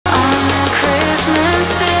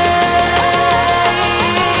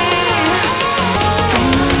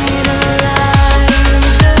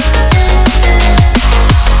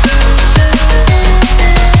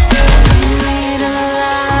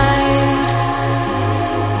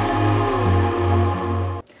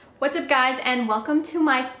guys, and welcome to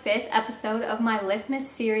my 5th episode of my Liftmas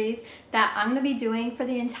series that I'm going to be doing for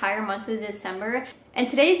the entire month of December. And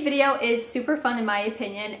today's video is super fun in my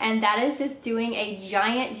opinion, and that is just doing a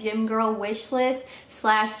giant gym girl wish list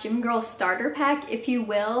slash gym girl starter pack, if you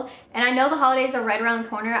will. And I know the holidays are right around the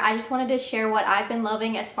corner. I just wanted to share what I've been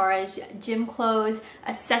loving as far as gym clothes,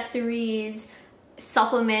 accessories,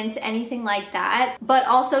 supplements, anything like that, but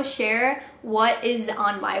also share what is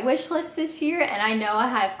on my wish list this year. And I know I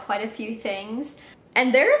have quite a few things,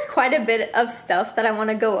 and there is quite a bit of stuff that I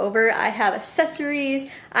want to go over. I have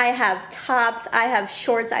accessories, I have tops, I have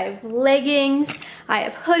shorts, I have leggings, I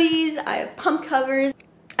have hoodies, I have pump covers,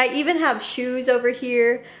 I even have shoes over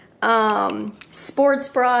here, sports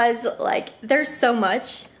bras. Like, there's so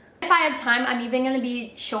much. If I have time, I'm even going to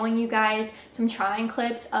be showing you guys some try-on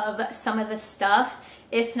clips of some of the stuff,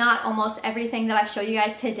 if not almost everything that I show you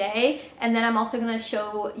guys today. And then I'm also going to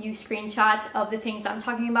show you screenshots of the things I'm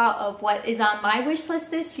talking about, of what is on my wish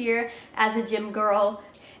list this year as a gym girl.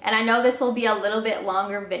 And I know this will be a little bit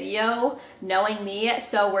longer video, knowing me,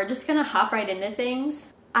 so we're just going to hop right into things.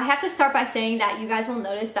 I have to start by saying that you guys will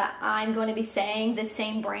notice that I'm going to be saying the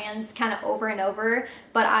same brands kind of over and over,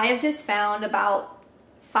 but I have just found about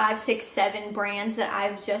 5, 6, 7 brands that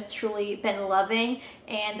I've just truly been loving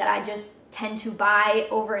and that I just tend to buy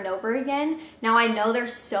over and over again. Now, I know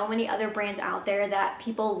there's so many other brands out there that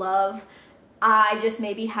people love. I just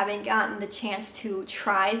maybe haven't gotten the chance to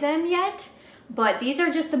try them yet, but these are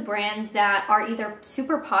just the brands that are either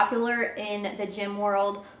super popular in the gym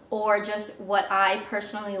world or just what I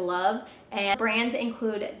personally love. And brands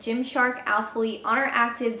include Gymshark, Alphalete, Honor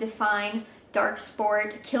Active, Define, Dark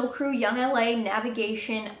Sport, Kill Crew, Young LA,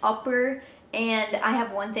 Navigation, Upper, and I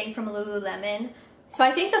have one thing from Lululemon. So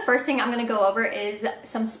I think the first thing I'm going to go over is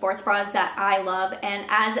some sports bras that I love, and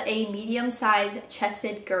as a medium-sized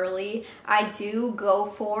chested girly, I do go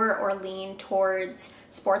for or lean towards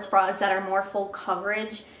sports bras that are more full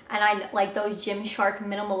coverage, and I like those Gymshark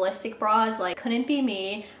minimalistic bras. Like, couldn't be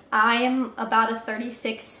me. I am about a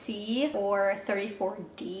 36C or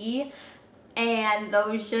 34D. And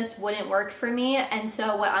those just wouldn't work for me. And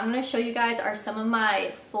so what I'm going to show you guys are some of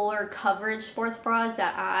my fuller coverage sports bras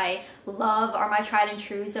that I love, are my tried and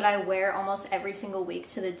trues that I wear almost every single week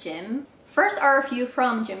to the gym. First are a few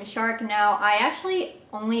from Gymshark. Now, I actually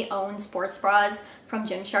only own sports bras from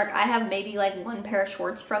Gymshark. I have maybe like one pair of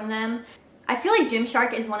shorts from them. I feel like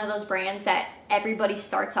Gymshark is one of those brands that everybody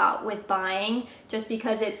starts out with buying just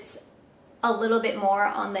because it's a little bit more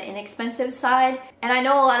on the inexpensive side. And I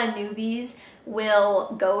know a lot of newbies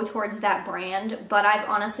will go towards that brand, but I've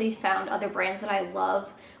honestly found other brands that I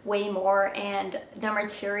love way more, and the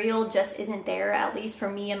material just isn't there, at least for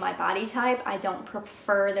me and my body type. I don't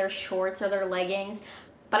prefer their shorts or their leggings,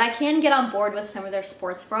 but I can get on board with some of their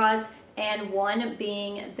sports bras, and one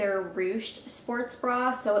being their ruched sports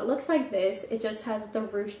bra. So it looks like this. It just has the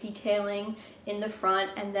ruched detailing in the front,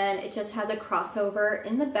 and then it just has a crossover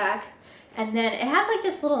in the back. And then it has like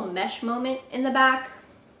this little mesh moment in the back.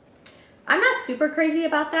 I'm not super crazy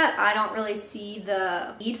about that. I don't really see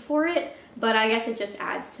the need for it, but I guess it just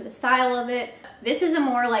adds to the style of it. This is a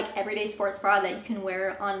more like everyday sports bra that you can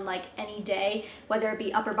wear on like any day, whether it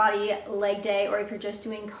be upper body, leg day, or if you're just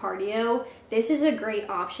doing cardio. This is a great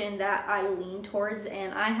option that I lean towards,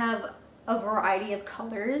 and I have a variety of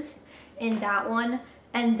colors in that one.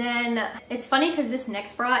 And then it's funny because this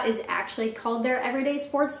next bra is actually called their everyday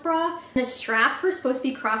sports bra. The straps were supposed to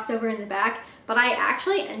be crossed over in the back, but I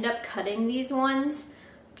actually end up cutting these ones,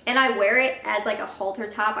 and I wear it as like a halter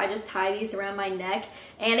top. I just tie these around my neck,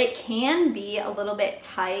 and it can be a little bit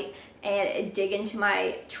tight and dig into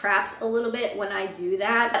my traps a little bit when I do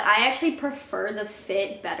that. But I actually prefer the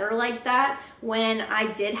fit better like that. When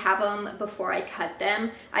I did have them before I cut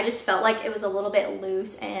them, I just felt like it was a little bit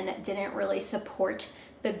loose and didn't really support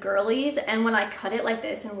the girlies, and when I cut it like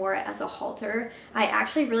this and wore it as a halter, I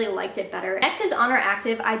actually really liked it better. Next is Honor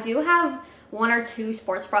Active. I do have 1 or 2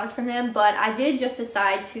 sports bras from them, but I did just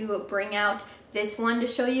decide to bring out this one to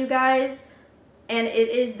show you guys, and it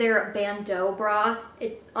is their bandeau bra.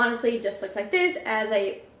 It honestly just looks like this, as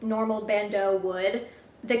a normal bandeau would.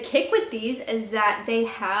 The kick with these is that they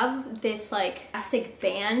have this like plastic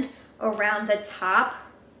band around the top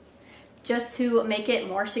just to make it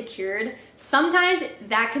more secured. Sometimes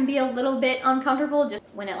that can be a little bit uncomfortable just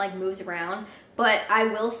when it like moves around, but I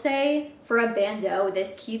will say for a bandeau,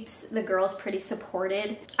 this keeps the girls pretty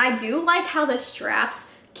supported. I do like how the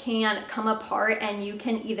straps can come apart, and you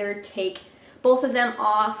can either take both of them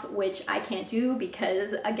off, which I can't do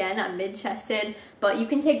because again, I'm mid-chested, but you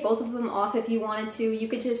can take both of them off if you wanted to. You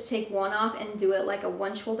could just take one off and do it like a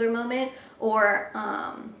one shoulder moment, or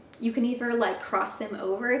you can either like cross them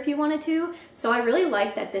over if you wanted to. So I really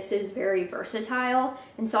like that this is very versatile.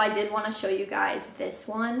 And so I did want to show you guys this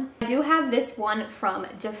one. I do have this one from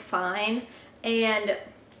Define, and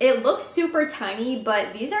it looks super tiny,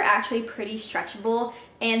 but these are actually pretty stretchable,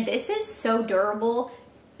 and this is so durable.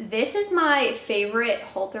 This is my favorite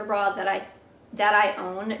halter bra that I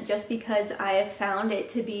own, just because I have found it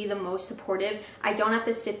to be the most supportive. I don't have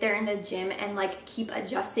to sit there in the gym and like keep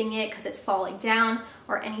adjusting it because it's falling down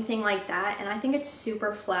or anything like that, and I think it's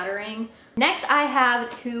super flattering. Next, I have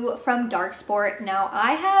two from Dark Sport. Now,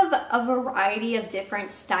 I have a variety of different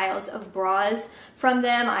styles of bras from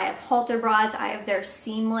them. I have halter bras, I have their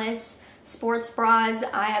seamless sports bras,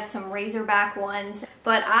 I have some razorback ones,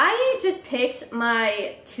 but I just picked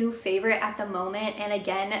my two favorite at the moment, and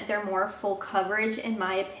again, they're more full coverage in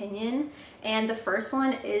my opinion. And the first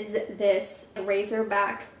one is this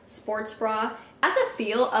razorback sports bra. It has a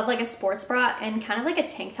feel of like a sports bra and kind of like a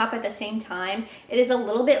tank top at the same time. It is a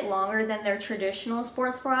little bit longer than their traditional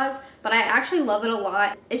sports bras, but I actually love it a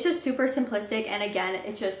lot. It's just super simplistic, and again,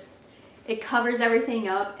 it covers everything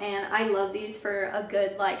up, and I love these for a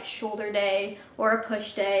good like shoulder day or a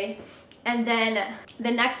push day. And then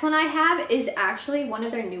the next one I have is actually one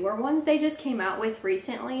of their newer ones they just came out with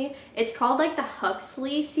recently. It's called like the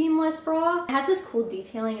Huxley seamless bra. It has this cool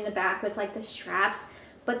detailing in the back with like the straps,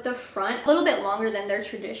 but the front a little bit longer than their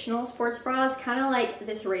traditional sports bras, kind of like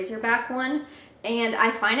this razorback one. And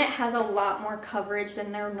I find it has a lot more coverage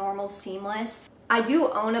than their normal seamless. I do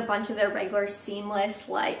own a bunch of their regular seamless,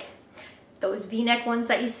 like those V-neck ones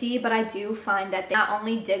that you see, but I do find that they not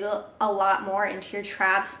only dig a lot more into your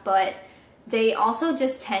traps, but they also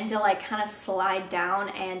just tend to like kind of slide down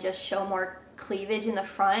and just show more cleavage in the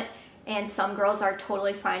front, and some girls are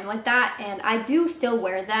totally fine with that, and I do still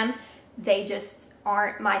wear them. They just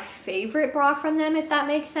aren't my favorite bra from them, if that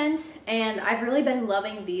makes sense, and I've really been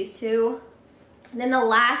loving these two. Then the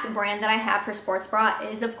last brand that I have for sports bra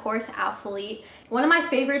is of course Alphalete. One of my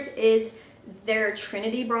favorites is their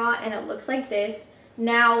Trinity bra, and it looks like this.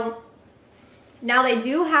 Now they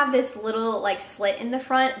do have this little like slit in the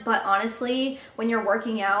front, but honestly, when you're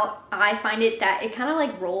working out, I find it that it kind of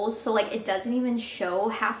like rolls, so like it doesn't even show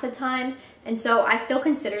half the time, and so I still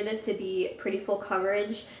consider this to be pretty full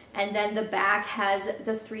coverage. And then the back has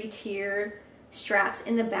the 3-tiered straps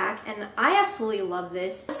in the back, and I absolutely love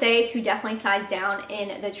this. Say to definitely size down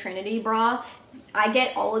in the Trinity bra. I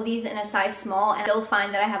get all of these in a size small, and I still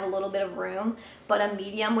find that I have a little bit of room, but a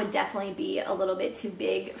medium would definitely be a little bit too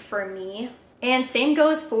big for me. And same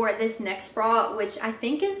goes for this next bra, which I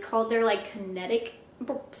think is called their like kinetic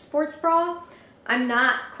sports bra. I'm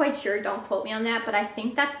not quite sure, don't quote me on that, but I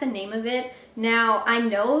think that's the name of it. Now, I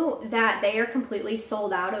know that they are completely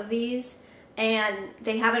sold out of these, and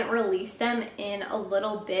they haven't released them in a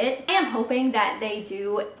little bit. I am hoping that they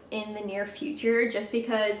do in the near future, just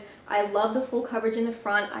because I love the full coverage in the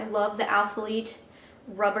front. I love the Alphalete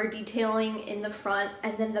rubber detailing in the front,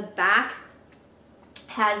 and then the back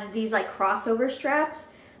has these like crossover straps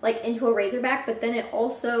like into a razorback, but then it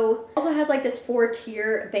also has like this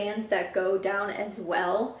 4-tier bands that go down as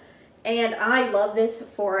well. And I love this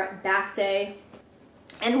for back day.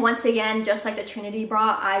 And once again, just like the Trinity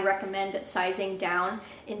bra, I recommend sizing down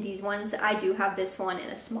in these ones. I do have this one in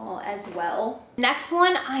a small as well. Next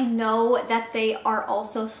one, I know that they are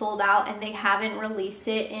also sold out, and they haven't released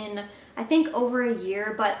it in I think over a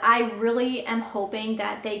year, but I really am hoping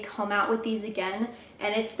that they come out with these again.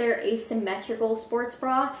 And it's their asymmetrical sports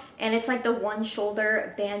bra, and it's like the one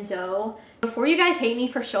shoulder bandeau. Before you guys hate me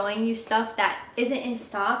for showing you stuff that isn't in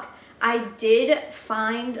stock, I did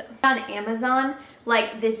find on Amazon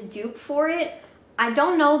like this dupe for it. I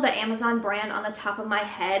don't know the Amazon brand on the top of my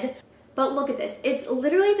head, but look at this. It's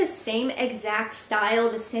literally the same exact style,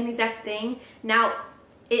 the same exact thing. Now,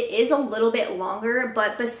 it is a little bit longer,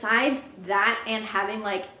 but besides that and having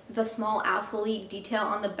like the small Alphalete detail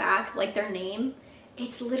on the back, like their name,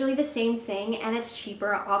 it's literally the same thing, and it's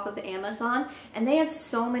cheaper off of Amazon, and they have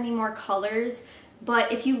so many more colors.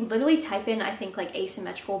 But if you literally type in, I think like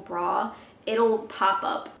asymmetrical bra, it'll pop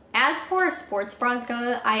up. As for sports bras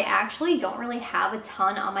go, I actually don't really have a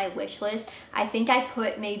ton on my wish list. I think I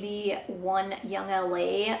put maybe one Young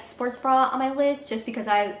LA sports bra on my list just because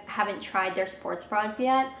I haven't tried their sports bras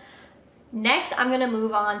yet. Next, I'm gonna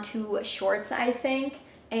move on to shorts, I think.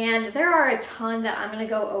 And there are a ton that I'm gonna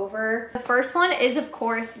go over. The first one is, of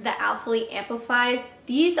course, the Alphalete Amplifies.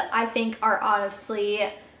 These, I think, are honestly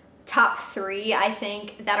top 3, I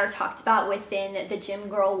think, that are talked about within the gym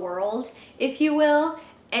girl world, if you will.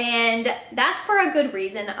 And that's for a good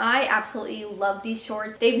reason. I absolutely love these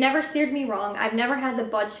shorts. They've never steered me wrong. I've never had the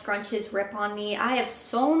butt scrunches rip on me. I have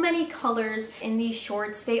so many colors in these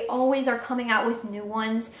shorts. They always are coming out with new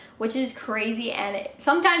ones, which is crazy, and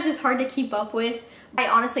sometimes it's hard to keep up with. I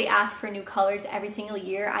honestly ask for new colors every single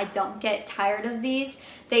year. I don't get tired of these.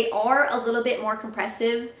 They are a little bit more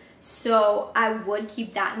compressive, so I would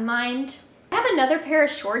keep that in mind. I have another pair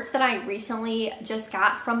of shorts that I recently just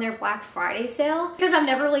got from their Black Friday sale because I've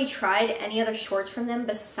never really tried any other shorts from them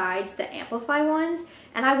besides the Amplify ones,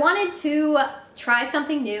 and I wanted to try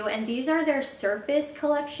something new, and these are their Surface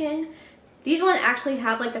collection. These ones actually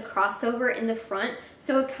have like the crossover in the front,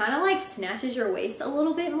 so it kind of like snatches your waist a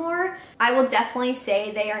little bit more. I will definitely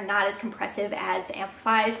say they are not as compressive as the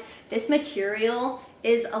Amplifies. This material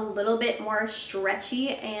is a little bit more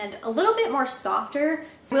stretchy and a little bit more softer.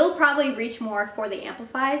 So we'll probably reach more for the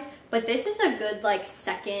Amplifies, but this is a good like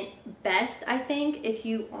second best, I think, if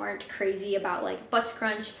you aren't crazy about like butt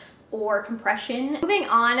scrunch or compression. Moving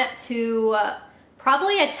on to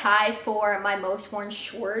probably a tie for my most worn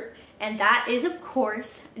short, and that is of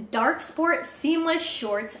course Dark Sport seamless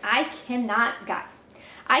shorts. I cannot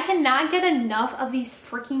get enough of these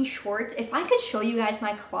freaking shorts. If I could show you guys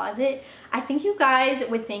my closet, I think you guys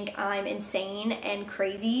would think I'm insane and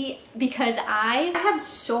crazy because I have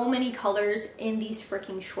so many colors in these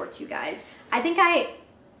freaking shorts, you guys. I think I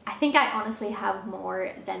honestly have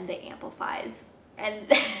more than the Amplifies. And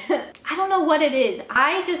I don't know what it is.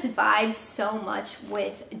 I just vibe so much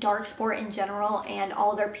with Dark Sport in general and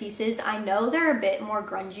all their pieces. I know they're a bit more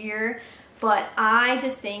grungier, but I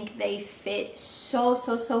just think they fit so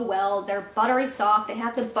well. They're buttery soft, they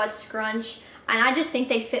have the butt scrunch, and I just think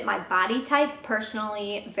they fit my body type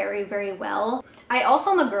personally very well. I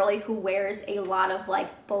also am a girly who wears a lot of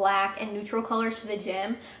like black and neutral colors to the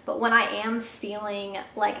gym, but when I am feeling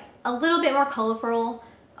like a little bit more colorful,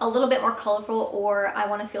 or I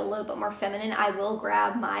want to feel a little bit more feminine, I will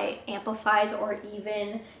grab my Amplifies or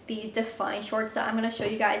even these Define shorts that I'm going to show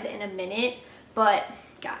you guys in a minute. But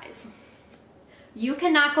guys, you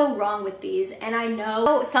cannot go wrong with these. And I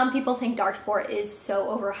know some people think Dark Sport is so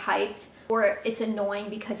overhyped, or it's annoying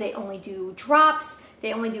because they only do drops.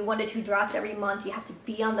 They only do 1 to 2 drops every month. You have to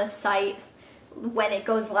be on the site when it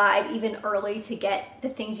goes live even early to get the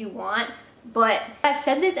things you want. But I've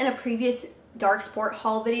said this in a previous Dark Sport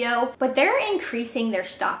haul video, but they're increasing their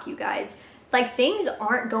stock, you guys. Like, things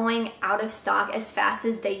aren't going out of stock as fast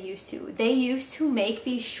as they used to. They used to make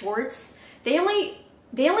these shorts, they only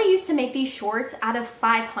used to make these shorts out of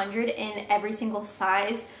 500 in every single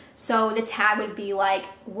size. So the tag would be like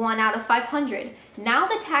 1 out of 500. Now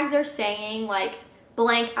the tags are saying like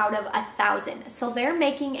blank out of 1,000. So they're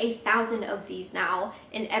making 1,000 of these now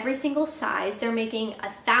in every single size. They're making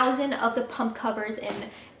 1,000 of the pump covers in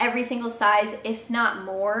every single size, if not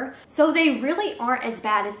more. So they really aren't as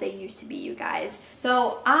bad as they used to be, you guys.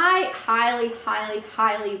 So I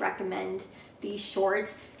highly recommend these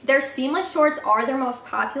shorts. Their seamless shorts are their most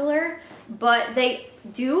popular, but they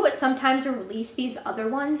do sometimes release these other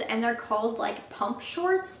ones, and they're called like pump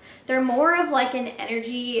shorts. They're more of like an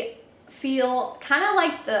energy feel, kind of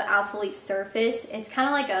like the Alphalete Surface. It's kind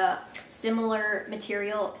of like a similar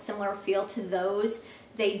material, similar feel to those.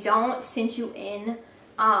 They don't cinch you in.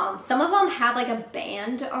 Some of them have like a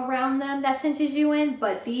band around them that cinches you in,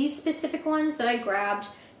 but these specific ones that I grabbed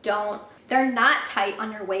don't. They're not tight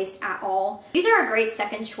on your waist at all. These are a great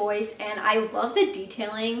second choice, and I love the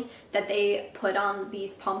detailing that they put on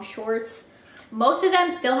these pump shorts. Most of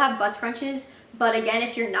them still have butt scrunches, but again,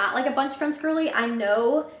 if you're not like a butt scrunch girly, I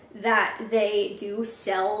know that they do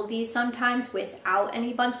sell these sometimes without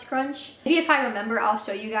any butt scrunch. Maybe if I remember, I'll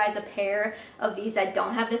show you guys a pair of these that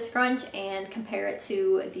don't have the scrunch and compare it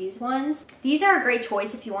to these ones. These are a great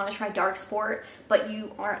choice if you want to try Dark Sport, but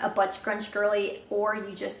you aren't a butt scrunch girly, or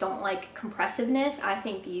you just don't like compressiveness. I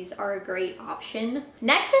think these are a great option.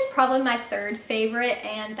 Next is probably my third favorite,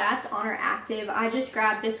 and that's Honor Active. I just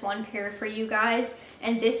grabbed this one pair for you guys,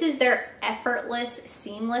 and this is their Effortless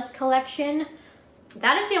Seamless collection.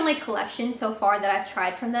 That is the only collection so far that I've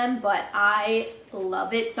tried from them, but I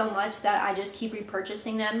love it so much that I just keep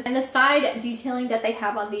repurchasing them. And the side detailing that they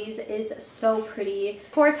have on these is so pretty.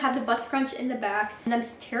 Of course, have the butt scrunch in the back. And the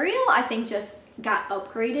material, I think, just got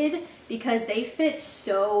upgraded because they fit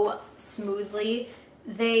so smoothly.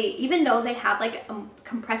 Even though they have like a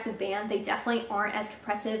compressive band, they definitely aren't as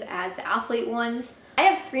compressive as the Alphalete ones. I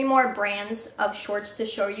have 3 more brands of shorts to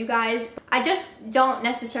show you guys. I just don't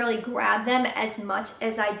necessarily grab them as much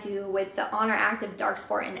as I do with the Honor Active, Dark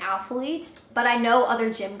Sport, and Alphaletes, but I know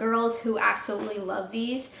other gym girls who absolutely love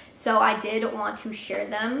these, so I did want to share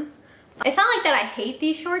them. It's not like that I hate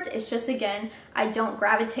these shorts, it's just, again, I don't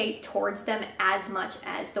gravitate towards them as much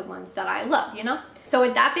as the ones that I love, you know? So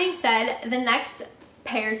with that being said, the next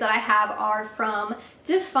pairs that I have are from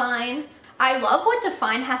Define. I love what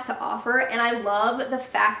Define has to offer, and I love the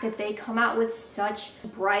fact that they come out with such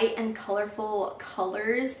bright and colorful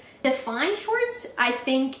colors. Define shorts, I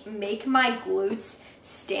think, make my glutes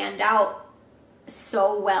stand out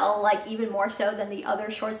so well, like even more so than the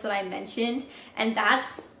other shorts that I mentioned, and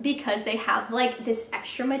that's because they have like this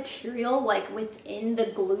extra material like within the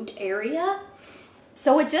glute area,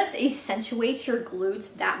 so it just accentuates your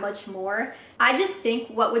glutes that much more. I just think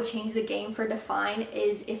what would change the game for Define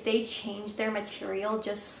is if they changed their material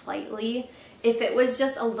just slightly, if it was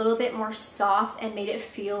just a little bit more soft and made it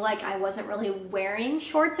feel like I wasn't really wearing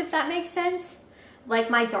shorts, if that makes sense.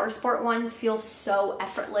 Like my dark sport ones feel so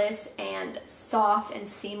effortless and soft and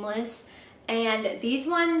seamless, and these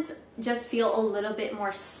ones just feel a little bit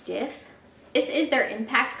more stiff. This is their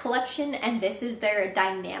Impact collection and this is their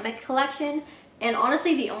Dynamic collection, and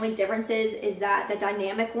honestly the only difference is that the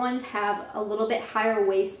Dynamic ones have a little bit higher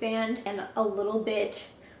waistband and a little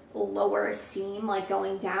bit lower seam like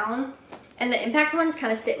going down, and the Impact ones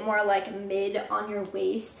kind of sit more like mid on your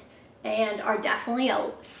waist and are definitely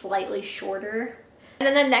a slightly shorter. And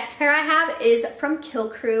then the next pair I have is from Kill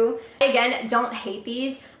Crew. Again, don't hate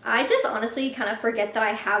these. I just honestly kind of forget that I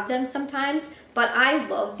have them sometimes, but I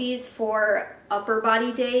love these for upper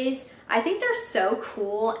body days. I think they're so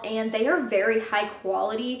cool and they are very high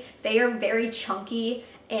quality. They are very chunky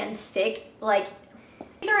and thick. Like,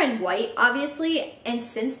 these are in white, obviously, and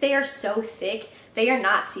since they are so thick, they are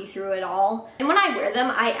not see-through at all. And when I wear them,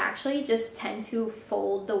 I actually just tend to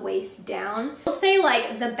fold the waist down. I'll say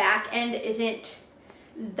like the back end isn't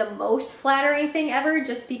the most flattering thing ever,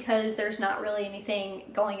 just because there's not really anything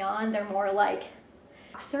going on. They're more like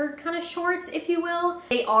boxer kind of shorts, if you will.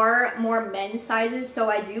 They are more men's sizes,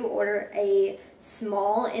 so I do order a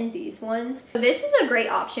small in these ones. So this is a great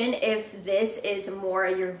option if this is more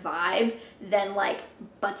your vibe than like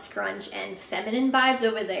butt scrunch and feminine vibes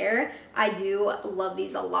over there. I do love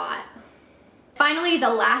these a lot. Finally,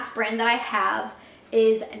 the last brand that I have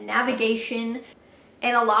is Navigation.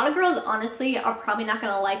 And a lot of girls honestly are probably not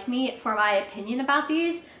gonna like me for my opinion about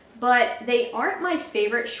these, but they aren't my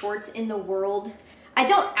favorite shorts in the world. I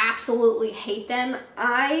don't absolutely hate them.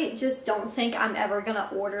 I just don't think I'm ever gonna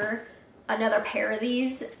order another pair of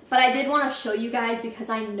these, but I did want to show you guys because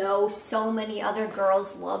I know so many other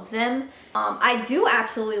girls love them. I do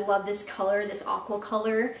absolutely love this color, this aqua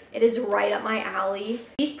color. It is right up my alley.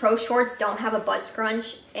 These pro shorts don't have a butt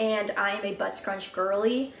scrunch and I am a butt scrunch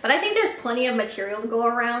girly, but I think there's plenty of material to go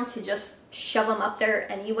around to just shove them up there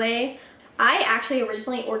anyway. I actually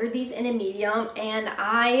originally ordered these in a medium and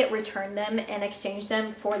I returned them and exchanged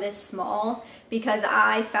them for this small because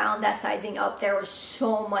I found that sizing up there was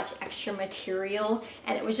so much extra material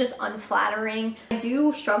and it was just unflattering. I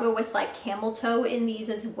do struggle with like camel toe in these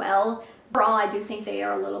as well. Overall, I do think they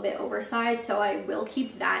are a little bit oversized, so I will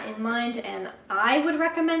keep that in mind and I would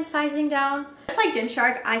recommend sizing down. Just like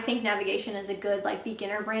Gymshark, I think Navigation is a good like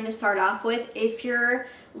beginner brand to start off with if you're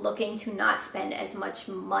looking to not spend as much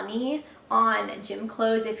money on gym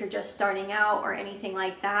clothes if you're just starting out or anything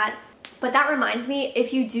like that. But that reminds me,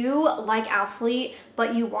 if you do like Alphalete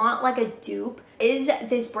but you want like a dupe, is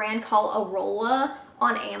this brand called Arola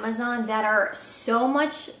on Amazon that are so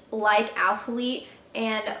much like Alphalete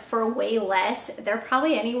and for way less. They're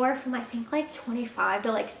probably anywhere from I think like $25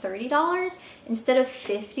 to like $30 instead of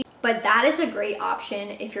 $50. But that is a great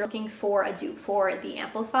option if you're looking for a dupe for the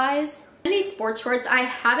Amplifies. And these sports shorts, I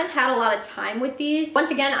haven't had a lot of time with these.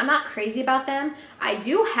 Once again, I'm not crazy about them. I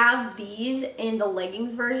do have these in the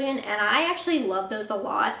leggings version and I actually love those a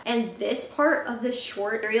lot. And this part of the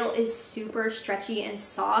short material is super stretchy and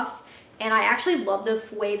soft. And I actually love the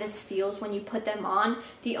way this feels when you put them on.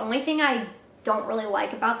 The only thing I don't really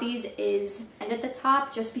like about these is end at the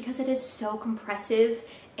top, just because it is so compressive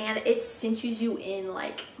and it cinches you in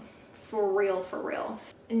like for real, for real.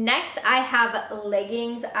 Next, I have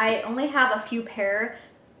leggings. I only have a few pair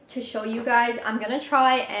to show you guys. I'm gonna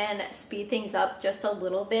try and speed things up just a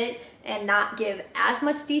little bit and not give as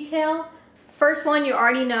much detail. First one, you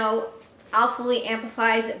already know, Alphalete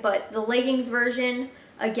Amplifies, but the leggings version,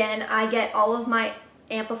 again, I get all of my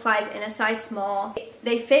Amplifies in a size small.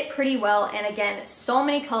 They fit pretty well, and again, so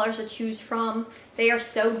many colors to choose from. They are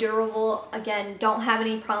so durable. Again, don't have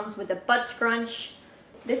any problems with the butt scrunch.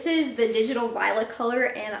 This is the digital violet color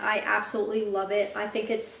and I absolutely love it. I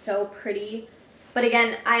think it's so pretty. But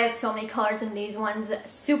again, I have so many colors in these ones.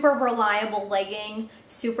 Super reliable legging,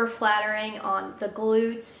 super flattering on the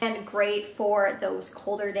glutes, and great for those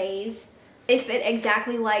colder days. They fit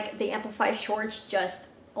exactly like the Amplify shorts, just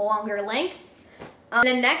a longer length.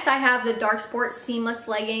 Then next I have the Dark Sport seamless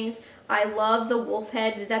leggings. I love the wolf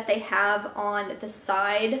head that they have on the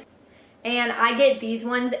side. And I get these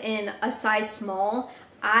ones in a size small.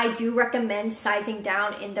 I do recommend sizing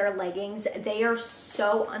down in their leggings. They are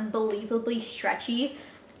so unbelievably stretchy,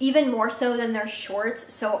 even more so than their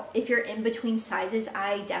shorts. So if you're in between sizes,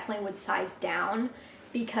 I definitely would size down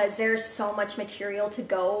because there's so much material to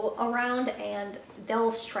go around and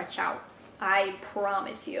they'll stretch out. I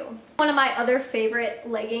promise you. One of my other favorite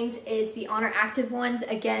leggings is the Honor Active ones.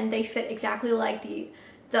 Again, they fit exactly like the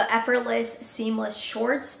Effortless Seamless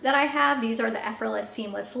shorts that I have. These are the Effortless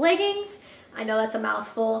Seamless leggings. I know that's a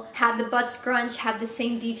mouthful. Have the butt scrunch, have the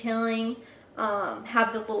same detailing,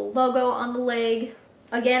 have the little logo on the leg.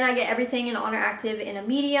 Again, I get everything in Honor Active in a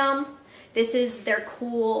medium. This is their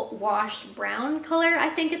cool washed brown color, I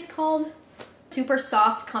think it's called. Super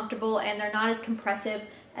soft, comfortable, and they're not as compressive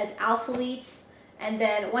as Alphaletes. And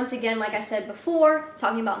then once again, like I said before,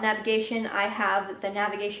 talking about navigation, I have the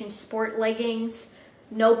Navigation Sport leggings.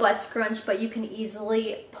 No butt scrunch, but you can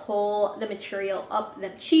easily pull the material up the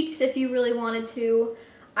cheeks if you really wanted to.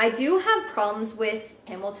 I do have problems with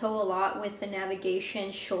camel toe a lot with the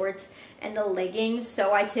Navigation shorts and the leggings,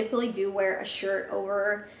 so I typically do wear a shirt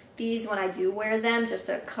over these when I do wear them just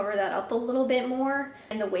to cover that up a little bit more.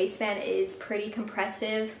 And the waistband is pretty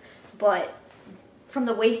compressive, but from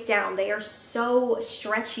the waist down, they are so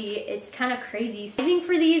stretchy. It's kind of crazy. Sizing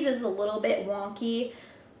for these is a little bit wonky.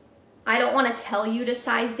 I don't want to tell you to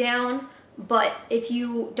size down, but if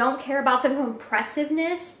you don't care about the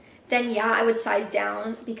compressiveness, then yeah, I would size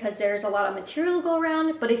down because there's a lot of material to go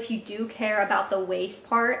around. But if you do care about the waist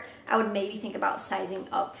part, I would maybe think about sizing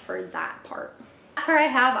up for that part. Last pair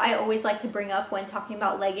I always like to bring up when talking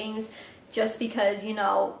about leggings, just because, you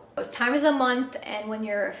know, it's time of the month and when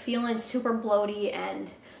you're feeling super bloaty and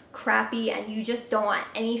crappy and you just don't want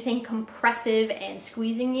anything compressive and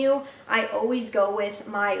squeezing you, I always go with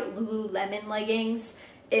my Lululemon leggings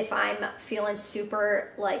if I'm feeling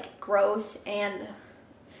super like gross and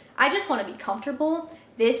I just want to be comfortable.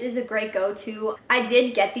 This is a great go-to. I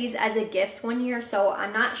did get these as a gift one year, so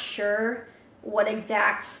I'm not sure what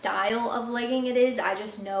exact style of legging it is. I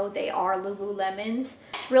just know they are Lululemons.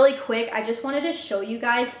 Just really quick, I just wanted to show you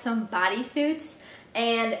guys some bodysuits,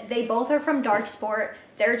 and they both are from Dark Sport.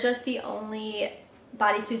 They're just the only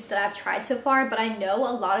bodysuits that I've tried so far, but I know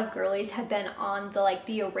a lot of girlies have been on the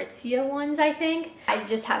Aritzia ones, I think. I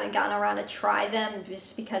just haven't gotten around to try them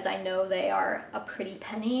just because I know they are a pretty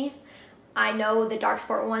penny. I know the Dark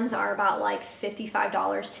Sport ones are about like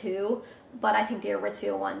 $55 too, but I think the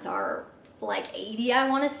Aritzia ones are like $80, I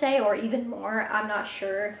want to say, or even more. I'm not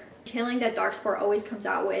sure. The detailing that Dark Sport always comes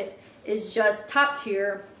out with is just top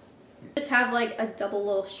tier. Just have like a double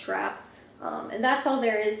little strap, and that's all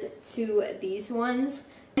there is to these ones.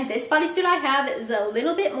 And this bodysuit I have is a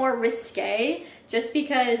little bit more risque just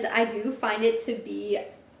because I do find it to be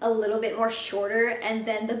a little bit more shorter, and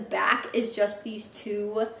then the back is just these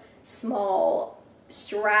two small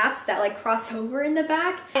straps that like cross over in the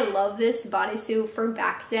back. I love this bodysuit for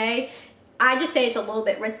back day. I just say it's a little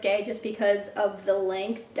bit risque just because of the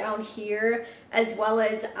length down here, as well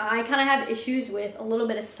as I kind of have issues with a little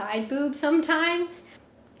bit of side boob sometimes.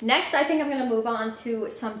 Next, I think I'm going to move on to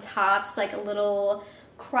some tops, like a little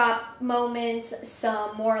crop moments,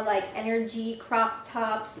 some more like energy crop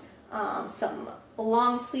tops, some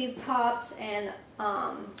long sleeve tops, and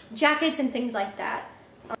jackets and things like that.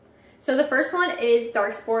 So the first one is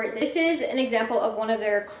Dark Sport. This is an example of one of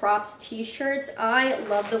their cropped t-shirts. I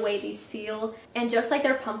love the way these feel. And just like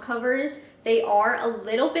their pump covers, they are a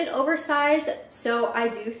little bit oversized. So I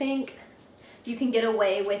do think you can get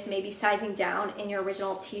away with maybe sizing down in your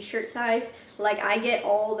original t-shirt size. Like I get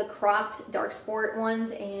all the cropped Dark Sport ones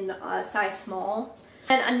in a size small.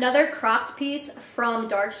 And another cropped piece from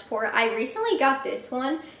Dark Sport, I recently got this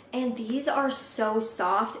one. And these are so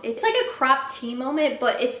soft. It's like a crop tee moment,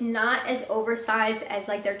 but it's not as oversized as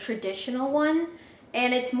like their traditional one.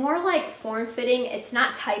 And it's more like form-fitting. It's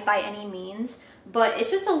not tight by any means, but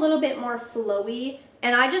it's just a little bit more flowy.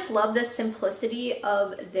 And I just love the simplicity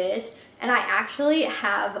of this. And I actually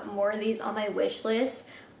have more of these on my wish list.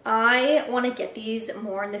 I want to get these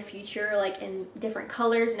more in the future, like in different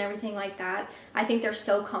colors and everything like that. I think they're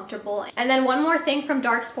so comfortable. And then one more thing from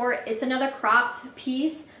Dark Sport, it's another cropped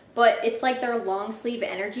piece, but it's like their long sleeve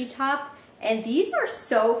energy top. And these are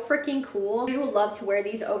so freaking cool. I do love to wear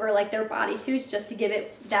these over like their bodysuits just to give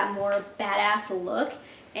it that more badass look.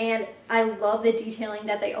 and I love the detailing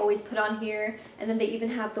that they always put on here. And then they even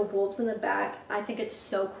have the wolves in the back. I think it's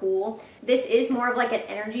so cool. This is more of like an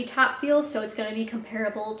energy top feel, so it's going to be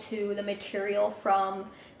comparable to the material from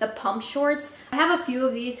the pump shorts. I have a few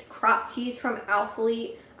of these crop tees from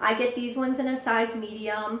Alphalete. I get these ones in a size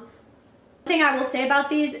medium. The thing I will say about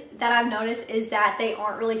these that I've noticed is that they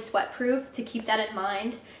aren't really sweat proof, to keep that in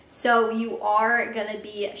mind. So you are gonna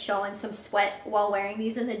be showing some sweat while wearing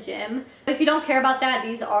these in the gym. But if you don't care about that,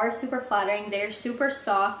 these are super flattering. They're super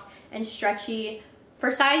soft and stretchy. For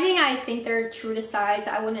sizing, I think they're true to size.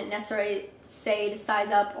 I wouldn't necessarily say to size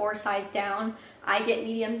up or size down. I get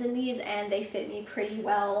mediums in these and they fit me pretty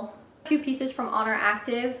well. A few pieces from Honor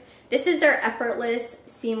Active. This is their Effortless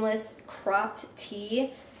Seamless Cropped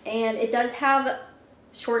Tee. And it does have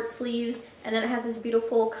short sleeves, and then it has this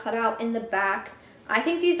beautiful cutout in the back. I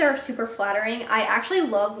think these are super flattering. I actually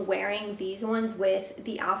love wearing these ones with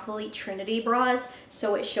the Alphalete Trinity bras,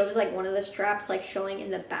 so it shows like one of the straps like showing in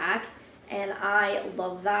the back, and I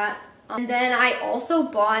love that. And then I also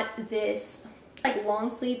bought this like long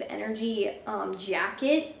sleeve energy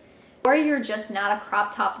jacket. Or you're just not a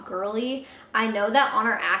crop top girly. I know that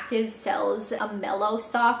Honor Active sells a Mellow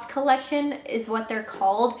Soft collection is what they're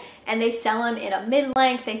called, and they sell them in a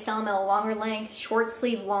mid-length, they sell them in a longer length, short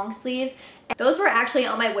sleeve, long sleeve. And those were actually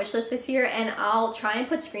on my wish list this year, and I'll try and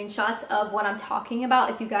put screenshots of what I'm talking about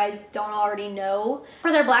if you guys don't already know.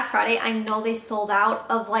 For their Black Friday, I know they sold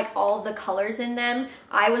out of like all of the colors in them.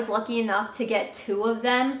 I was lucky enough to get 2 of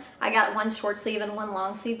them. I got one short sleeve and one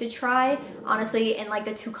long sleeve to try, honestly, in like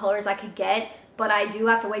the 2 colors I could get. But I do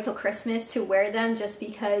have to wait till Christmas to wear them just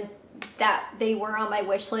because that they were on my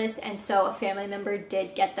wish list, and so a family member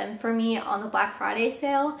did get them for me on the Black Friday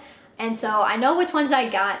sale. And so I know which ones I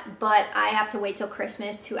got, but I have to wait till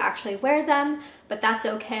Christmas to actually wear them, but that's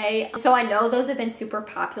okay. So I know those have been super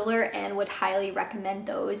popular and would highly recommend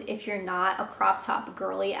those if you're not a crop top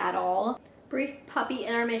girly at all. Brief puppy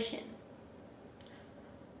intermission.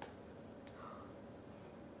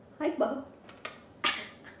 Hi, Bub.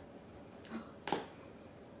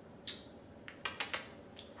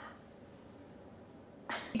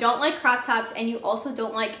 You don't like crop tops and you also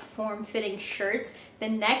don't like form-fitting shirts, the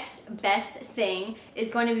next best thing is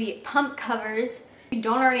going to be pump covers. If you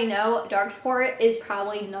don't already know, Dark Sport is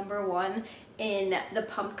probably #1 in the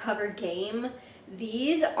pump cover game.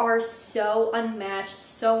 These are so unmatched,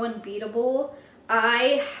 so unbeatable.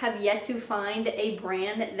 I have yet to find a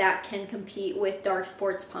brand that can compete with Dark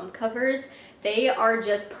Sport's pump covers. They are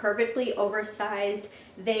just perfectly oversized.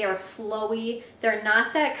 They are flowy. They're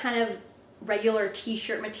not that kind of regular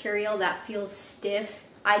t-shirt material that feels stiff.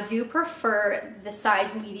 I do prefer the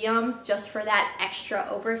size mediums just for that extra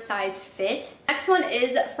oversized fit. Next one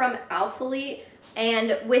is from Alphalete,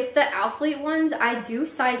 and with the Alphalete ones, I do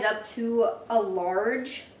size up to a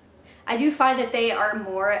large. I do find that they are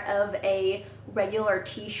more of a regular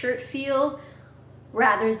t-shirt feel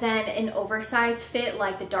rather than an oversized fit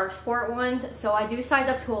like the Dark Sport ones. So I do size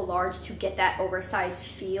up to a large to get that oversized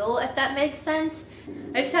feel, if that makes sense.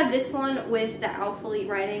 I just have this one with the Alphalete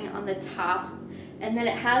writing on the top, and then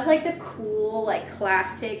it has like the cool, like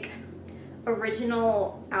classic,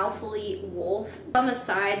 original Alphalete wolf on the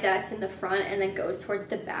side that's in the front and then goes towards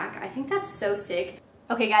the back. I think that's so sick.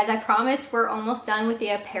 Okay guys, I promise we're almost done with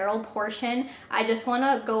the apparel portion. I just want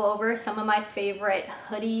to go over some of my favorite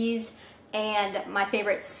hoodies and my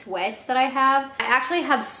favorite sweats that I have. I actually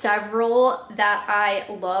have several that I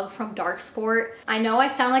love from Dark Sport. I know I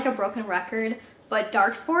sound like a broken record, but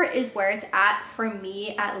Dark Sport is where it's at for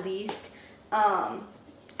me, at least.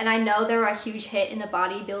 And I know they're a huge hit in the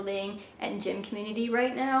bodybuilding and gym community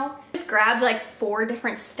right now. I just grabbed like 4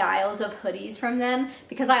 different styles of hoodies from them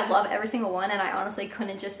because I love every single one and I honestly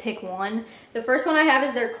couldn't just pick one. The first one I have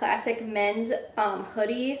is their classic men's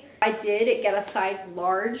hoodie. I did get a size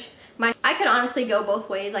large. I could honestly go both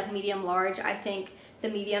ways, like medium, large. I think the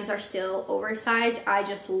mediums are still oversized. I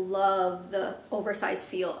just love the oversized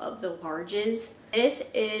feel of the larges. This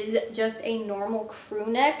is just a normal crew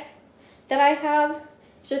neck that I have.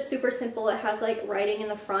 It's just super simple. It has like writing in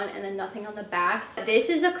the front and then nothing on the back. This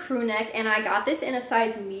is a crew neck and I got this in a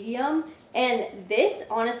size medium, and this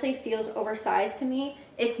honestly feels oversized to me.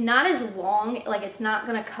 It's not as long, like it's not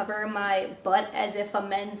gonna cover my butt as if a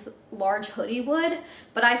men's large hoodie would,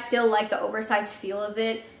 but I still like the oversized feel of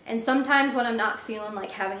it. And sometimes when I'm not feeling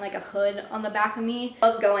like having like a hood on the back of me, I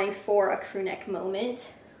love going for a crew neck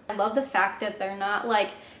moment. I love the fact that they're not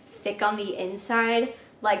like thick on the inside.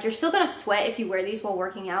 Like you're still gonna sweat if you wear these while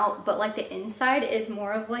working out, but like the inside is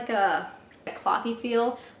more of like a clothy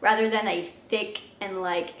feel rather than a thick and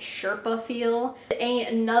like Sherpa feel.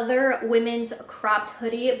 Another women's cropped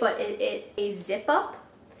hoodie, but it's a zip up.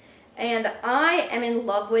 and I am in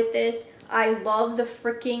love with this. I love the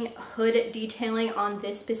freaking hood detailing on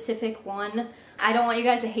this specific one. I don't want you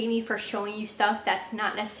guys to hate me for showing you stuff that's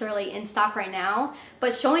not necessarily in stock right now,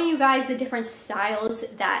 but showing you guys the different styles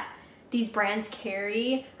that these brands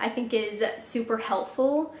carry I think is super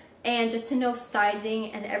helpful, and just to know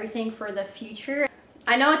sizing and everything for the future.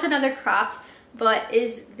 I know it's another cropped, but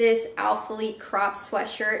is this Alphalete cropped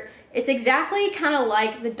sweatshirt. It's exactly kind of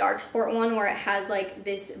like the dark sport one where it has like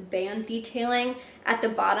this band detailing at the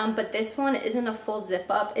bottom, but this one isn't a full zip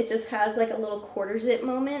up. It just has like a little quarter zip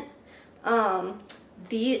moment.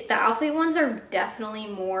 The Alphalete ones are definitely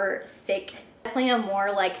more thick, definitely a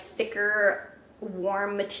more like thicker,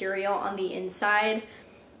 warm material on the inside.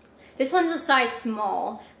 This one's a size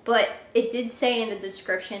small, but it did say in the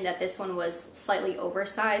description that this one was slightly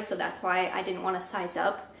oversized, so that's why I didn't want to size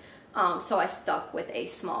up. So I stuck with a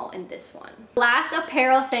small in this one. Last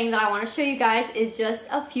apparel thing that I want to show you guys is just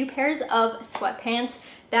a few pairs of sweatpants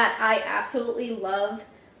that I absolutely love.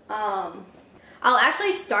 I'll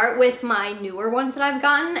actually start with my newer ones that I've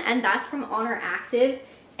gotten, and that's from Honor Active.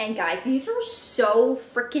 And guys, these are so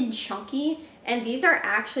freaking chunky, and these are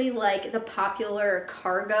actually like the popular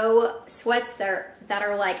cargo sweats that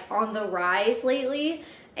are like on the rise lately.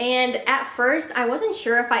 And at first I wasn't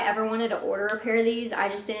sure if I ever wanted to order a pair of these. I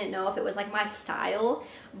just didn't know if it was like my style.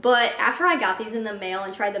 But after I got these in the mail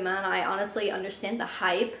and tried them on, I honestly understand the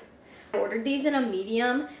hype. I ordered these in a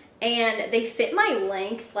medium and they fit my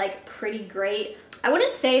length like pretty great. I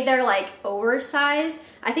wouldn't say they're like oversized.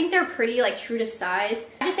 I think they're pretty like true to size.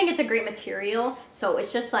 I just think it's a great material. So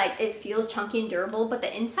it's just like, it feels chunky and durable, but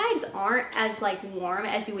the insides aren't as like warm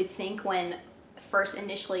as you would think when first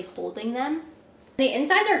initially holding them. The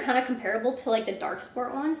insides are kind of comparable to like the dark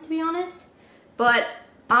sport ones, to be honest, but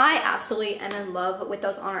I absolutely am in love with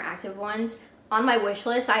those Honor Active ones. On my wish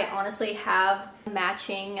list, I honestly have a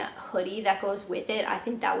matching hoodie that goes with it. I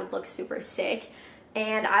think that would look super sick,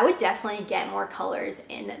 and I would definitely get more colors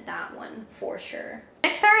in that one for sure.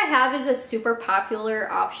 Next pair I have is a super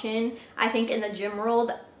popular option, I think, in the gym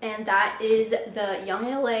world, and that is the Young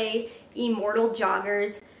LA Immortal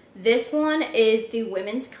Joggers. This one is the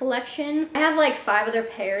women's collection. I have like 5 other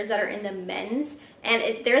pairs that are in the men's,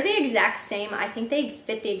 and they're the exact same. I think they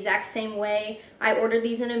fit the exact same way. I ordered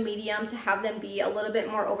these in a medium to have them be a little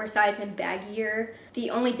bit more oversized and baggier. The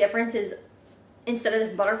only difference is instead of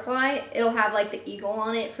this butterfly, it'll have like the eagle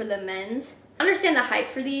on it for the men's. Understand the hype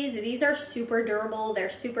for these. These are super durable, they're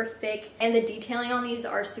super thick, and the detailing on these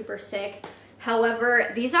are super sick.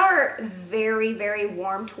 However, these are very, very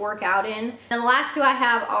warm to work out in. And the last 2 I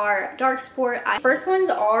have are dark sport. First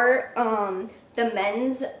ones are the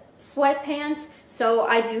men's sweatpants. So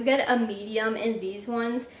I do get a medium in these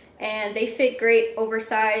ones, and they fit great,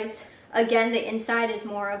 oversized. Again, the inside is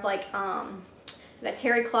more of like that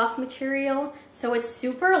terry cloth material. So it's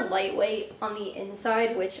super lightweight on the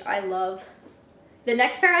inside, which I love. The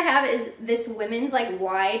next pair I have is this women's like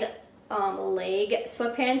wide leg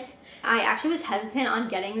sweatpants. I actually was hesitant on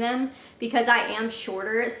getting them because I am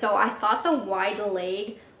shorter, so I thought the wide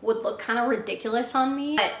leg would look kind of ridiculous on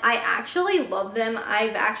me. But I actually love them.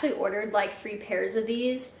 I've actually ordered like 3 pairs of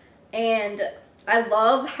these, and I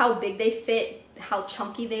love how big they fit, how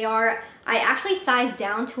chunky they are. I actually sized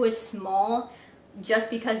down to a small just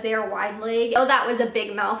because they are wide leg. So that was a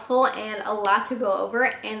big mouthful and a lot to go over,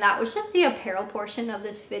 and that was just the apparel portion of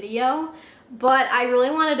this video. But I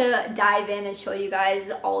really wanted to dive in and show you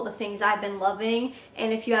guys all the things I've been loving,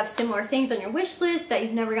 and if you have similar things on your wish list that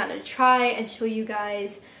you've never gotten to try, and show you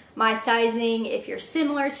guys my sizing if you're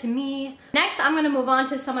similar to me. Next, I'm going to move on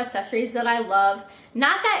to some accessories that I love.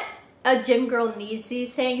 Not that a gym girl needs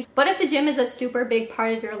these things, but if the gym is a super big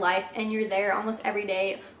part of your life and you're there almost every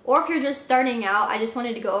day, or if you're just starting out, I just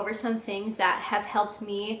wanted to go over some things that have helped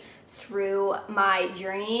me through my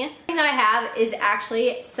journey. The thing that I have is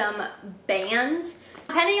actually some bands.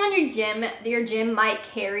 Depending on your gym might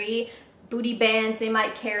carry booty bands, they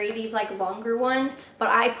might carry these like longer ones, but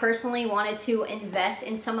I personally wanted to invest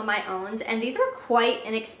in some of my own, and these are quite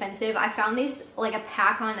inexpensive. I found these like a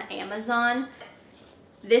pack on Amazon.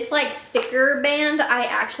 This like thicker band I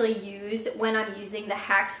actually use when I'm using the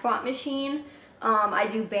hack squat machine. I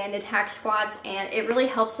do banded hack squats, and it really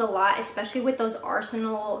helps a lot, especially with those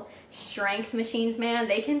Arsenal strength machines, man.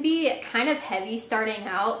 They can be kind of heavy starting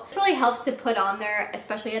out. It really helps to put on there,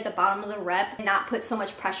 especially at the bottom of the rep, and not put so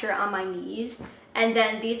much pressure on my knees. And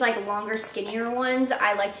then these like longer, skinnier ones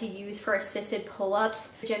I like to use for assisted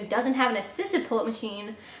pull-ups. If the gym doesn't have an assisted pull-up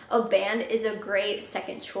machine, a band is a great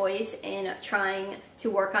second choice in trying to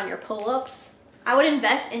work on your pull-ups. I would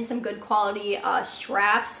invest in some good quality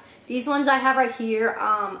straps These ones I have right here,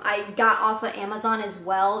 I got off of Amazon as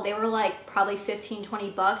well. They were like probably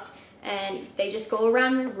 15-20 bucks, and they just go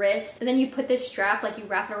around your wrist, and then you put this strap, like you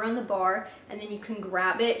wrap it around the bar, and then you can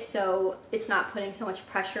grab it so it's not putting so much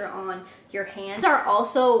pressure on your hands. These are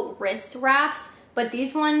also wrist wraps, but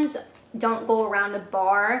these ones don't go around a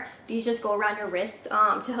bar. These just go around your wrist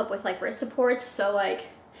to help with like wrist supports. So like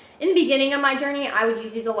in the beginning of my journey, I would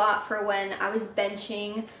use these a lot for when I was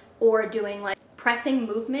benching or doing like pressing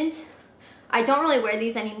movement. I don't really wear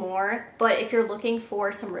these anymore, but if you're looking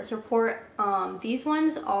for some wrist support, these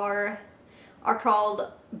ones are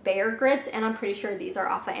called Bear Grips, and I'm pretty sure these are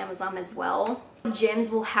off of Amazon as well.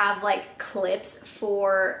 Gyms will have like clips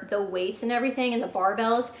for the weights and everything and the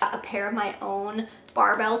barbells. A pair of my own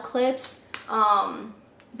barbell clips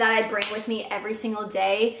that I bring with me every single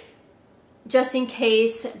day, just in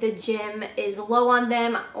case the gym is low on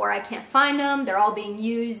them or I can't find them, they're all being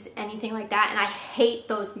used, anything like that. And I hate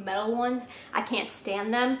those metal ones. I can't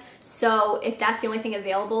stand them. So if that's the only thing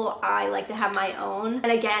available, I like to have my own.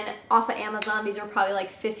 And again, off of Amazon, these are probably like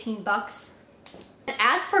 15 bucks.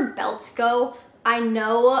 As for belts go, I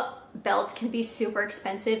know belts can be super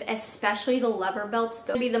expensive, especially the leather belts.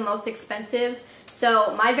 They'll be the most expensive.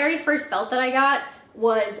 So my very first belt that I got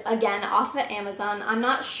was again off of Amazon. I'm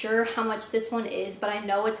not sure how much this one is, but I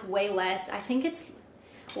know it's way less. I think it's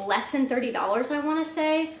less than $30, I want to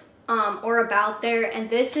say, or about there. And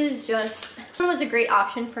this was a great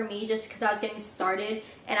option for me just because I was getting started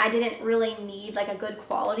and I didn't really need like a good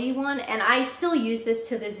quality one, and I still use this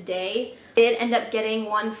to this day. I did end up getting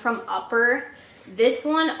one from Upper. This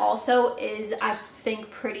one also is, I think,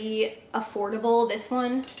 pretty affordable. This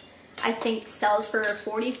one I think sells for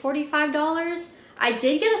 $45. I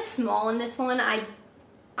did get a small in this one.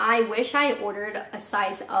 I wish I ordered a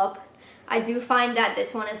size up. I do find that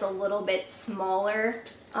this one is a little bit smaller.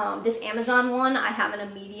 This Amazon one I have in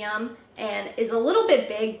a medium and is a little bit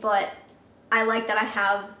big, but I like that I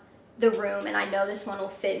have the room and I know this one will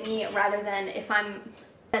fit me, rather than if I'm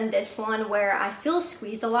in this one where I feel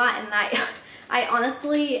squeezed a lot and I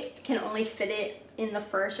honestly can only fit it in the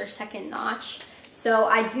first or second notch. So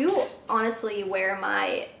I do honestly wear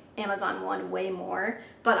my Amazon one way more,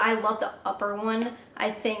 but I love the Upper one.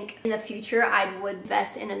 I think in the future I would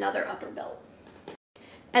invest in another Upper belt.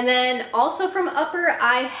 And then also from Upper,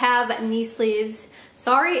 I have knee sleeves.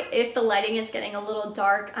 Sorry if the lighting is getting a little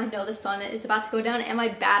dark. I know the sun is about to go down and my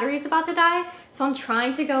battery is about to die, so I'm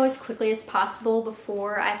trying to go as quickly as possible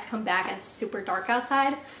before I have to come back and it's super dark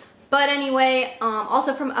outside. But anyway,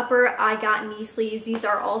 also from Upper, I got knee sleeves. These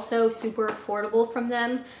are also super affordable from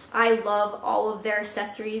them. I love all of their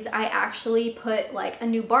accessories. I actually put like a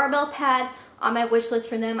new barbell pad on my wish list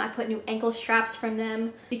from them. I put new ankle straps from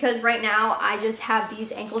them because right now I just have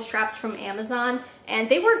these ankle straps from Amazon and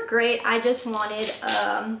they work great. I just wanted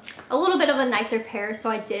a little bit of a nicer pair, so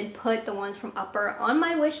I did put the ones from Upper on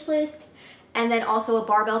my wish list, and then also a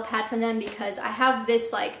barbell pad from them because I have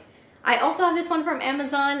this I also have this one from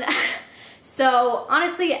Amazon. So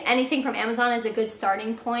honestly, anything from Amazon is a good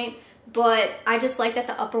starting point, but I just like that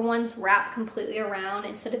the Upper ones wrap completely around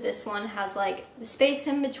instead of this one has like the space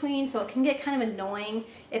in between, so it can get kind of annoying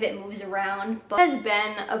if it moves around. But it has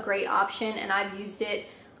been a great option and I've used it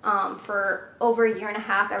for over a year and a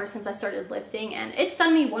half, ever since I started lifting, and it's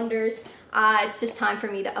done me wonders. It's just time for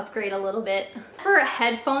me to upgrade a little bit. For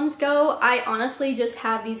headphones go, I honestly just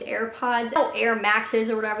have these AirPods. Air Maxes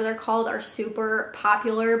or whatever they're called are super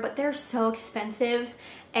popular, but they're so expensive.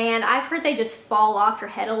 And I've heard they just fall off your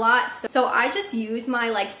head a lot. So I just use my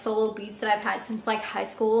like Solo Beats that I've had since like high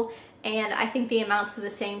school, and I think they amount to the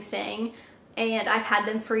same thing. And I've had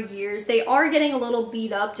them for years. They are getting a little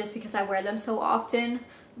beat up just because I wear them so often,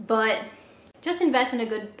 but just invest in a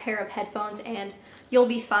good pair of headphones and you'll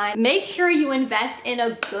be fine. Make sure you invest in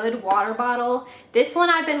a good water bottle. This one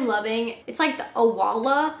I've been loving. It's like the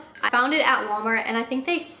Awala. I found it at Walmart and I think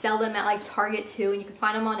they sell them at like Target too, and you can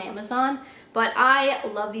find them on Amazon. But I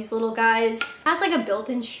love these little guys. It has like a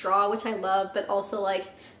built-in straw, which I love, but also like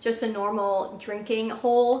just a normal drinking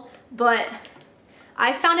hole. But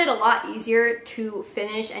I found it a lot easier to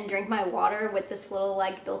finish and drink my water with this little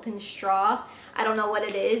like built-in straw. I don't know what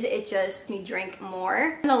it is, it just me drink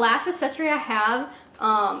more. And the last accessory I have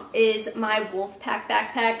is my Wolfpack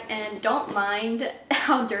backpack, and don't mind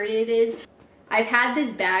how dirty it is. I've had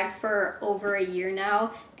this bag for over a year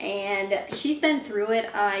now and she's been through it.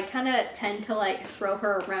 I kind of tend to like throw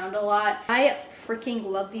her around a lot. I freaking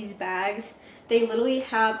love these bags. They literally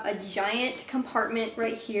have a giant compartment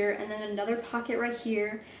right here and then another pocket right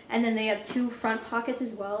here, and then they have two front pockets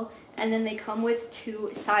as well. and then they come with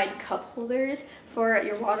 2 side cup holders for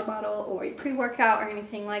your water bottle or your pre-workout or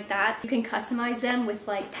anything like that. You can customize them with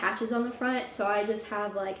like patches on the front, so I just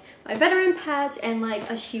have like my veteran patch and like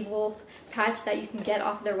a she-wolf patch that you can get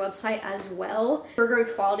off their website as well. For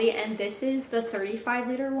great quality, and this is the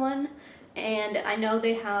 35-liter one. And I know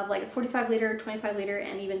they have like a 45 liter, 25 liter,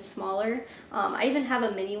 and even smaller. I even have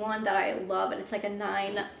a mini one that I love, and it's like a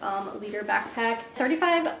 9 liter backpack.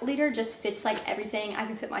 35 liter just fits like everything. I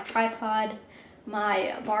can fit my tripod,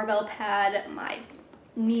 my barbell pad, my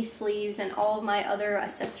knee sleeves, and all of my other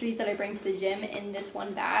accessories that I bring to the gym in this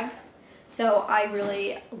one bag. So I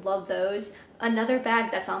really love those. Another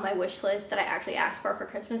bag that's on my wish list that I actually asked for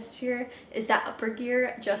Christmas this year is that Upper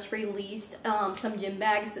Gear just released some gym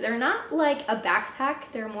bags. They're not like a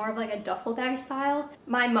backpack, they're more of like a duffel bag style.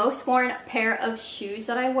 My most worn pair of shoes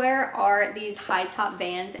that I wear are these high top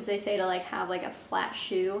Vans. As they say, to like have like a flat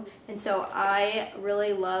shoe, and so I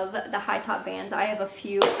really love the high top Vans. I have a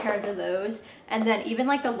few pairs of those, and then even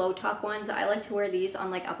like the low top ones, I like to wear these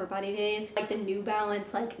on like upper body days. Like the New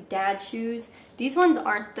Balance like dad shoes. These ones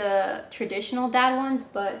aren't the traditional dad ones,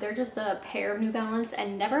 but they're just a pair of New Balance,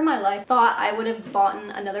 and never in my life thought I would have bought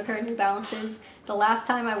another pair of New Balances. The last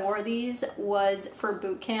time I wore these was for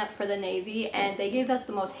boot camp for the Navy, and they gave us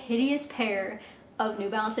the most hideous pair of New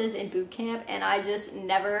Balances in boot camp, and I just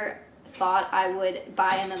never thought I would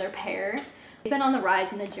buy another pair. They've been on the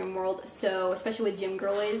rise in the gym world, so especially with gym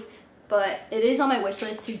girlies, but it is on my wish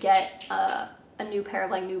list to get a new pair of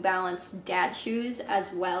like New Balance dad shoes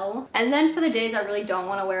as well. And then for the days I really don't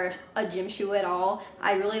want to wear a gym shoe at all,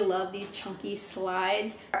 I really love these chunky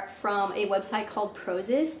slides from a website called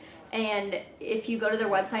Prozis. And if you go to their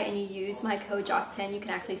website and you use my code JOSH10, you can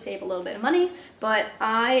actually save a little bit of money. But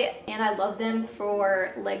I love them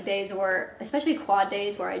for leg days, or especially quad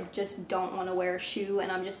days where I just don't want to wear a shoe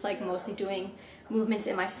and I'm just like mostly doing movements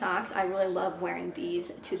in my socks. I really love wearing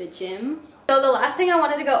these to the gym. So the last thing I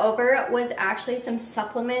wanted to go over was actually some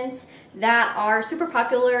supplements that are super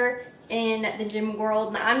popular in the gym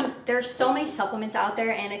world. There's so many supplements out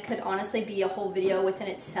there, and it could honestly be a whole video within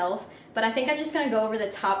itself, but I think I'm just going to go over the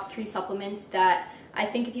top 3 supplements that I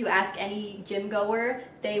think if you ask any gym goer,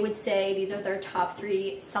 they would say these are their top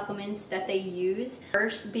 3 supplements that they use.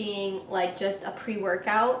 First being like just a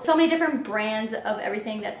pre-workout. So many different brands of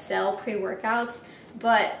everything that sell pre-workouts,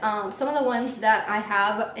 but some of the ones that I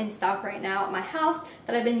have in stock right now at my house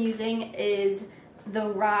that I've been using is the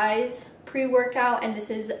Rise pre-workout, and this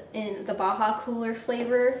is in the Baja Cooler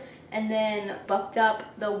flavor. And then Bucked Up,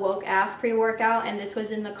 the Woke Af pre-workout, and this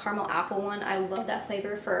was in the caramel apple one. I love that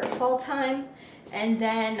flavor for fall time. And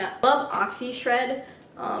then love Oxy Shred.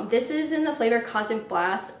 This is in the flavor Cosmic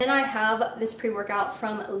Blast. Then I have this pre-workout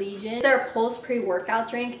from Legion. Their Pulse pre-workout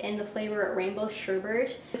drink in the flavor Rainbow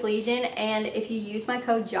Sherbet with Legion. And if you use my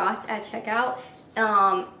code JOSH at checkout,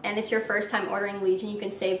 and it's your first time ordering Legion, you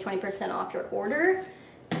can save 20% off your order.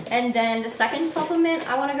 And then the second supplement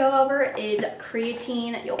I want to go over is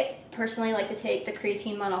creatine. You'll personally like to take the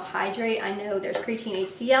creatine monohydrate. I know there's creatine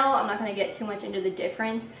HCl. I'm not going to get too much into the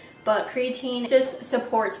difference, but creatine just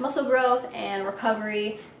supports muscle growth and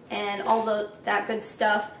recovery and all that good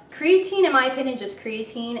stuff. Creatine, in my opinion, is just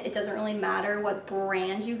creatine. It doesn't really matter what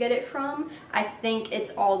brand you get it from. I think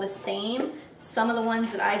it's all the same. Some of the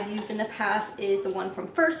ones that I've used in the past is the one from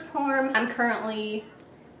First Form. I've currently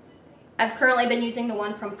been using the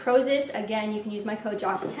one from Prozis. Again, you can use my code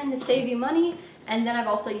JOSH10 to save you money. And then I've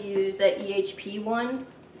also used the EHP one.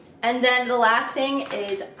 And then the last thing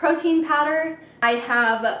is protein powder. I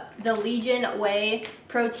have the Legion Whey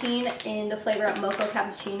protein in the flavor Mocha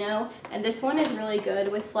Cappuccino. And this one is really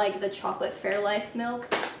good with like the chocolate Fairlife milk.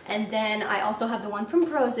 And then I also have the one from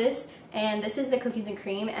Prozis, and this is the cookies and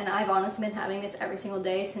cream, and I've honestly been having this every single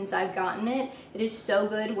day since I've gotten it. It is so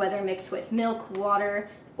good, whether mixed with milk, water,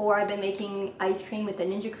 or I've been making ice cream with the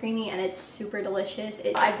Ninja Creamy, and it's super delicious.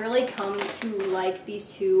 I've really come to like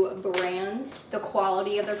these 2 brands. The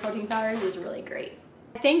quality of their protein powders is really great.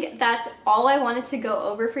 I think that's all I wanted to go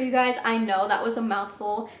over for you guys. I know that was a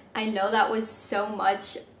mouthful. I know that was so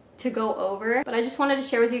much to go over, but I just wanted to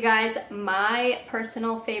share with you guys my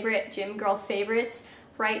personal favorite gym girl favorites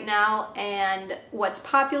right now and what's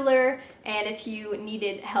popular, and if you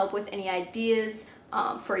needed help with any ideas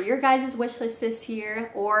for your guys' wish list this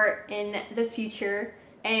year or in the future.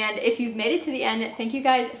 And if you've made it to the end, thank you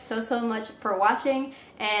guys so much for watching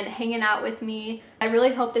and hanging out with me. I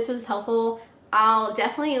really hope this was helpful. I'll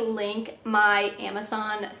definitely link my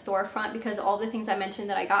Amazon storefront because all the things I mentioned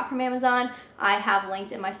that I got from Amazon, I have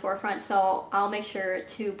linked in my storefront, so I'll make sure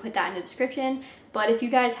to put that in the description. But if you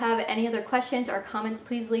guys have any other questions or comments,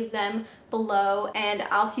 please leave them below, and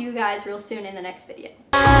I'll see you guys real soon in the next video.